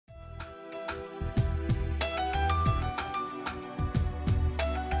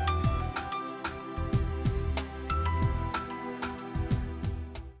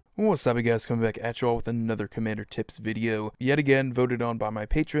What's up, you guys? Coming back at you all with another Commander Tips video. Yet again, voted on by my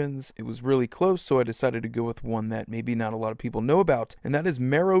patrons. It was really close, so I decided to go with one that maybe not a lot of people know about, and that is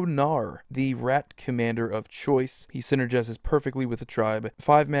Marrow Gnawer, the rat commander of choice. He synergizes perfectly with the tribe.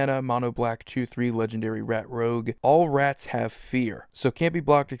 5 mana, mono black, 2/3 legendary rat rogue. All rats have fear, so can't be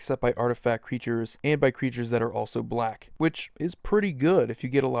blocked except by artifact creatures and by creatures that are also black, which is pretty good. If you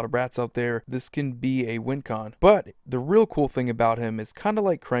get a lot of rats out there, this can be a win con. But the real cool thing about him is kind of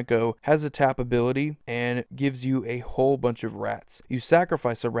like Krenko, has a tap ability and gives you a whole bunch of rats. You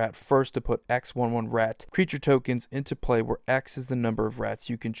sacrifice a rat first to put X11 rat creature tokens into play, where X is the number of rats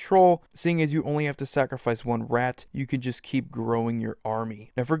you control. Seeing as you only have to sacrifice 1 rat, you can just keep growing your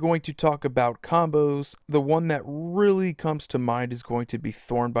army. Now, if we're going to talk about combos, the one that really comes to mind is going to be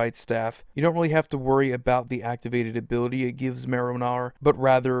Thornbite Staff. You don't really have to worry about the activated ability it gives Marrow Gnawer, but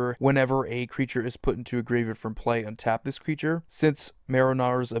rather whenever a creature is put into a graveyard from play, untap this creature. Since Marrow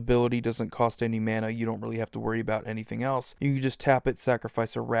Gnawer's ability doesn't cost any mana, you don't really have to worry about anything else. You can just tap it,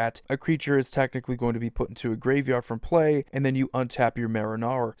 sacrifice a rat. A creature is technically going to be put into a graveyard from play, and then you untap your Marrow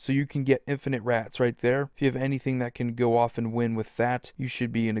Gnawer. So you can get infinite rats right there. If you have anything that can go off and win with that, you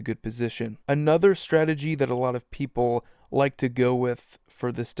should be in a good position. Another strategy that a lot of people like to go with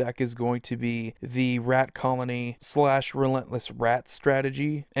for this deck is going to be the rat colony / relentless rat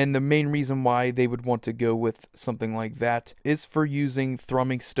strategy. And the main reason why they would want to go with something like that is for using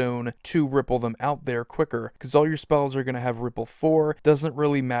Thrumming Stone to ripple them out there quicker, because all your spells are going to have ripple 4. Doesn't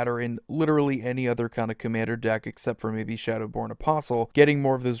really matter in literally any other kind of commander deck except for maybe Shadowborn Apostle. Getting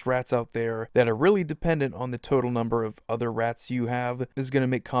more of those rats out there that are really dependent on the total number of other rats you have is going to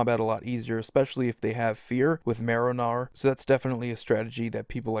make combat a lot easier, especially if they have fear with Marrow Gnawer. So that's definitely a strategy that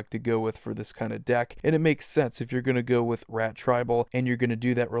people like to go with for this kind of deck, and it makes sense. If you're going to go with Rat Tribal and you're going to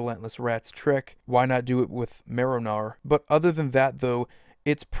do that Relentless Rats trick, why not do it with Marrow Gnawer? But other than that though,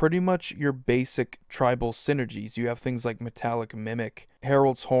 it's pretty much your basic tribal synergies. You have things like Metallic Mimic,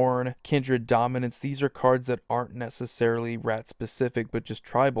 Herald's Horn, Kindred Dominance. These are cards that aren't necessarily rat specific, but just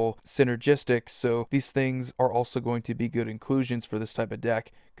tribal synergistic. So these things are also going to be good inclusions for this type of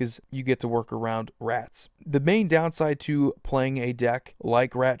deck, because you get to work around rats. The main downside to playing a deck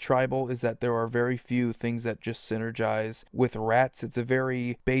like Rat Tribal is that there are very few things that just synergize with rats. It's a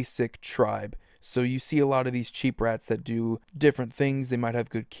very basic tribe. So you see a lot of these cheap rats that do different things. They might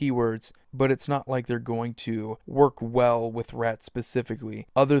have good keywords, but it's not like they're going to work well with rats specifically,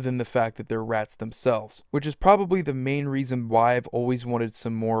 other than the fact that they're rats themselves, which is probably the main reason why I've always wanted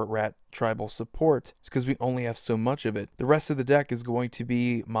some more rat tribal support. It's because we only have so much of it. The rest of the deck is going to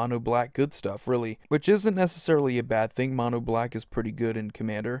be mono black good stuff, really, which isn't necessarily a bad thing. Mono black is pretty good in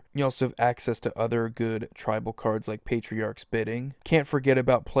Commander. You also have access to other good tribal cards like Patriarch's Bidding. Can't forget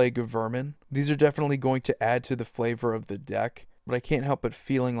about Plague of Vermin. These are definitely going to add to the flavor of the deck, but I can't help but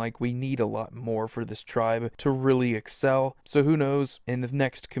feeling like we need a lot more for this tribe to really excel. So who knows, in the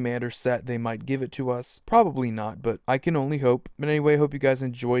next Commander set they might give it to us. Probably not, but I can only hope. But anyway, I hope you guys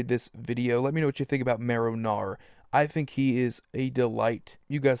enjoyed this video. Let me know what you think about Marrow Gnawer. I think he is a delight.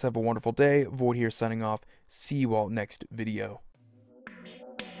 You guys have a wonderful day. Void here signing off. See you all next video.